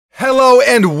Hello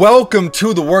and welcome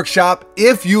to the workshop.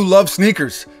 If you love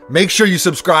sneakers, make sure you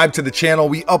subscribe to the channel.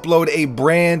 We upload a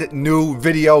brand new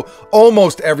video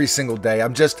almost every single day.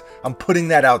 I'm putting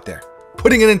that out there,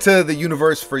 putting it into the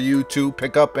universe for you to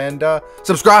pick up and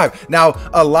subscribe. Now,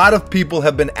 a lot of people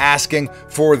have been asking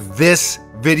for this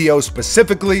video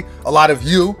specifically. A lot of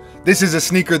you. This is a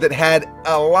sneaker that had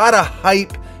a lot of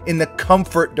hype in the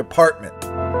comfort department.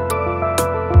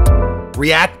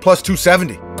 React plus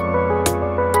 270.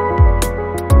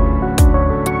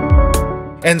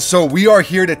 And so we are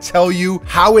here to tell you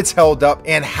how it's held up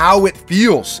and how it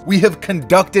feels. We have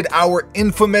conducted our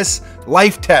infamous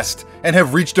life test and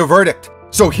have reached a verdict.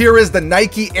 So here is the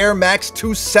Nike Air Max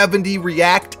 270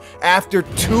 React after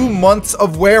 2 months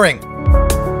of wearing.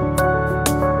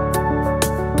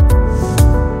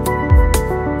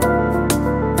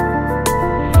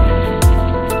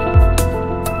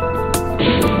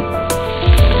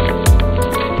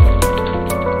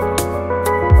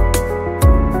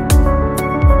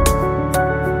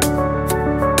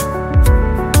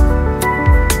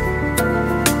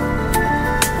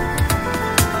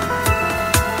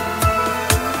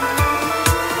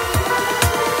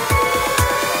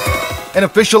 An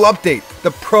official update,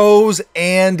 the pros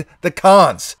and the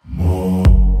cons.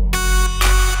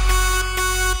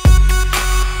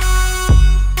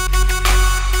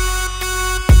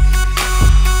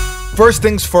 First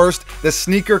things first, the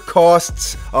sneaker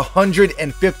costs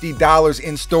 $150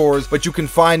 in stores, but you can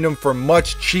find them for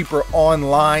much cheaper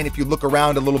online if you look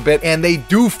around a little bit, and they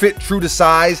do fit true to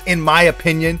size, in my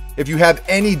opinion. If you have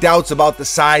any doubts about the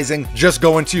sizing, just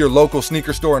go into your local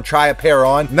sneaker store and try a pair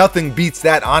on. Nothing beats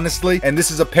that, honestly, and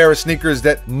this is a pair of sneakers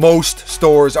that most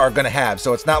stores are gonna have,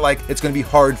 so it's not like it's gonna be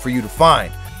hard for you to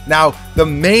find. Now, the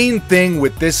main thing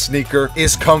with this sneaker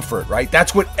is comfort, right?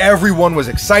 That's what everyone was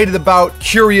excited about,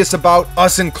 curious about,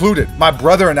 us included. My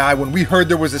brother and I, when we heard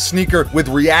there was a sneaker with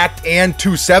React and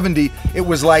 270, it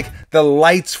was like the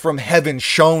lights from heaven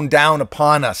shone down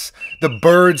upon us. The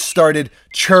birds started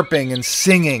chirping and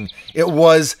singing. It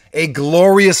was a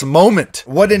glorious moment.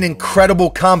 What an incredible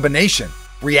combination.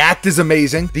 React is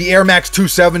amazing. The Air Max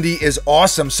 270 is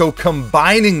awesome, so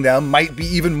combining them might be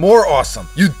even more awesome.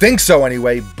 You'd think so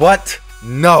anyway, but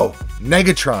no.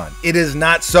 Negatron, it is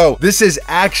not so. This is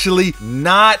actually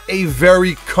not a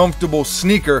very comfortable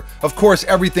sneaker. Of course,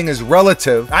 everything is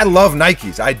relative. I love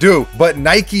Nikes, I do, but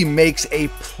Nike makes a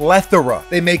plethora.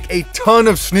 They make a ton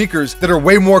of sneakers that are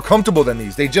way more comfortable than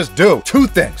these. They just do. Two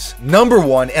things. Number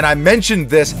one, and I mentioned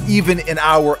this even in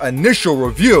our initial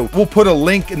review, we'll put a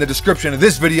link in the description of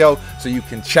this video so you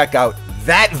can check out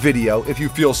that video if you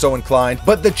feel so inclined,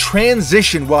 but the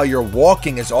transition while you're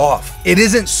walking is off. It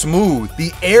isn't smooth.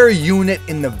 The air unit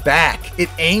in the back, it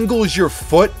angles your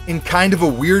foot in kind of a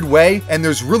weird way, and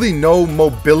there's really no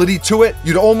mobility to it.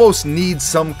 You'd almost need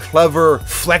some clever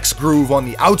flex groove on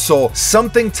the outsole,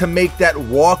 something to make that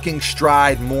walking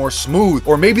stride more smooth.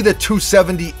 Or maybe the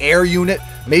 270 air unit,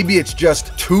 maybe it's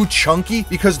just too chunky,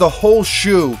 because the whole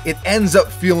shoe, it ends up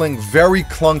feeling very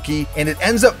clunky, and it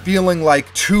ends up feeling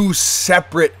like two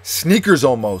separate sneakers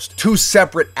almost, two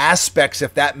separate aspects,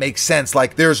 if that makes sense.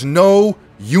 Like there's no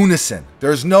unison,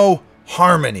 there's no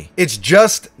harmony. It's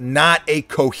just not a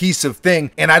cohesive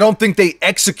thing, and I don't think they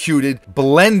executed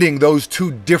blending those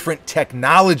two different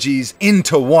technologies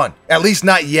into one. At least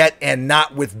not yet, and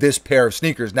not with this pair of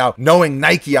sneakers. Now, knowing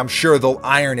Nike, I'm sure they'll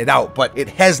iron it out, but it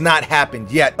has not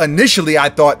happened yet. Initially, I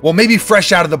thought, well, maybe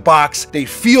fresh out of the box, they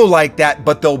feel like that,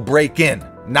 but they'll break in.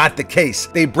 Not the case.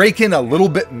 They break in a little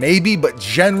bit maybe, but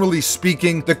generally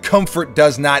speaking, the comfort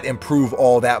does not improve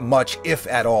all that much, if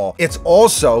at all. It's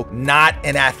also not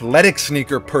an athletic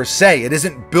sneaker per se. It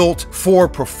isn't built for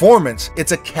performance.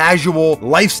 It's a casual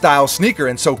lifestyle sneaker,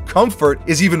 and so comfort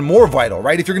is even more vital,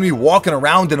 right? If you're gonna be walking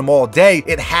around in them all day,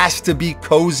 it has to be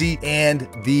cozy, and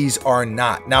these are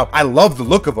not. Now, I love the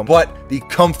look of them, but the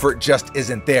comfort just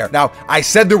isn't there. Now, I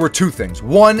said there were two things.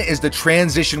 One is the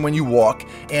transition when you walk,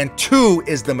 and two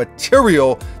is the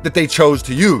material that they chose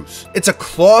to use. It's a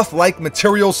cloth-like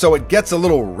material, so it gets a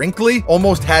little wrinkly,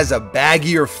 almost has a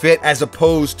baggier fit as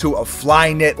opposed to a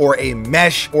fly knit or a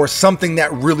mesh or something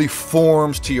that really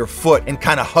forms to your foot and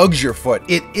kind of hugs your foot.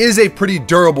 It is a pretty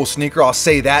durable sneaker, I'll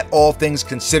say that, all things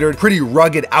considered. Pretty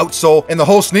rugged outsole, and the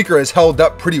whole sneaker is held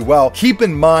up pretty well. Keep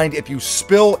in mind, if you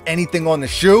spill anything on the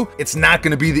shoe, it's not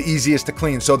going to be the easiest to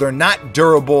clean, so they're not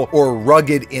durable or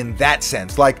rugged in that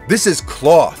sense. Like, this is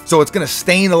cloth, so it's going to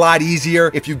stain a lot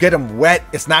easier. If you get them wet,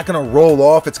 it's not gonna roll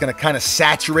off. It's gonna kind of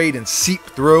saturate and seep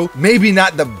through. Maybe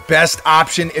not the best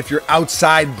option if you're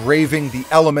outside braving the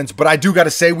elements, but I do gotta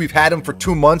say we've had them for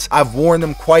 2 months. I've worn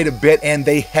them quite a bit and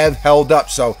they have held up.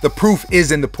 So the proof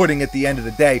is in the pudding at the end of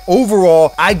the day.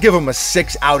 Overall, I give them a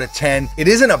 6 out of 10. It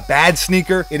isn't a bad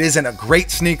sneaker. It isn't a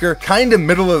great sneaker, kind of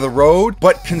middle of the road,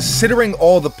 but considering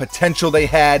all the potential they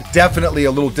had, definitely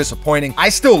a little disappointing. I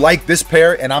still like this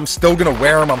pair and I'm still gonna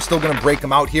wear them. I'm still gonna break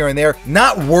them out here and there.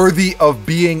 Not worthy of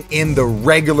being in the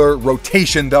regular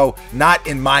rotation though, not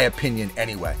in my opinion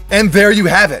anyway. And there you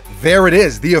have it. There it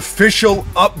is. The official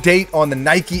update on the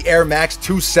Nike Air Max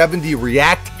 270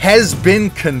 React has been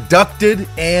conducted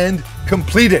and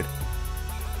completed.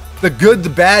 The good, the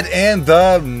bad, and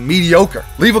the mediocre.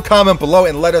 Leave a comment below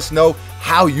and let us know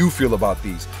how you feel about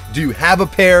these. Do you have a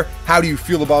pair? How do you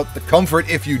feel about the comfort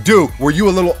if you do? Were you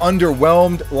a little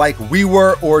underwhelmed like we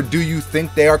were, or do you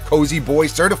think they are Cozy Boy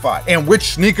certified? And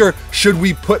which sneaker should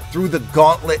we put through the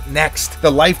gauntlet next?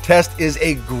 The life test is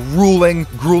a grueling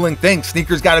thing.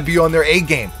 Sneakers gotta be on their A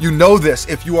game. You know this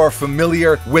if you are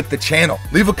familiar with the channel.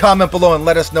 Leave a comment below and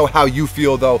let us know how you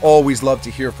feel though. Always love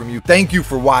to hear from you. Thank you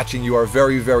for watching. You are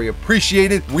very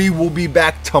appreciated. We will be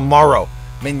back tomorrow.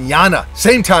 Mañana.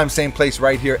 Same time, same place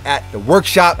right here at the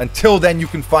workshop. Until then, you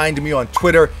can find me on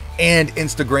Twitter and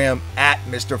Instagram at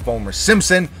Mr. Foamer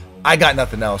Simpson. I got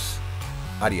nothing else.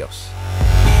 Adios.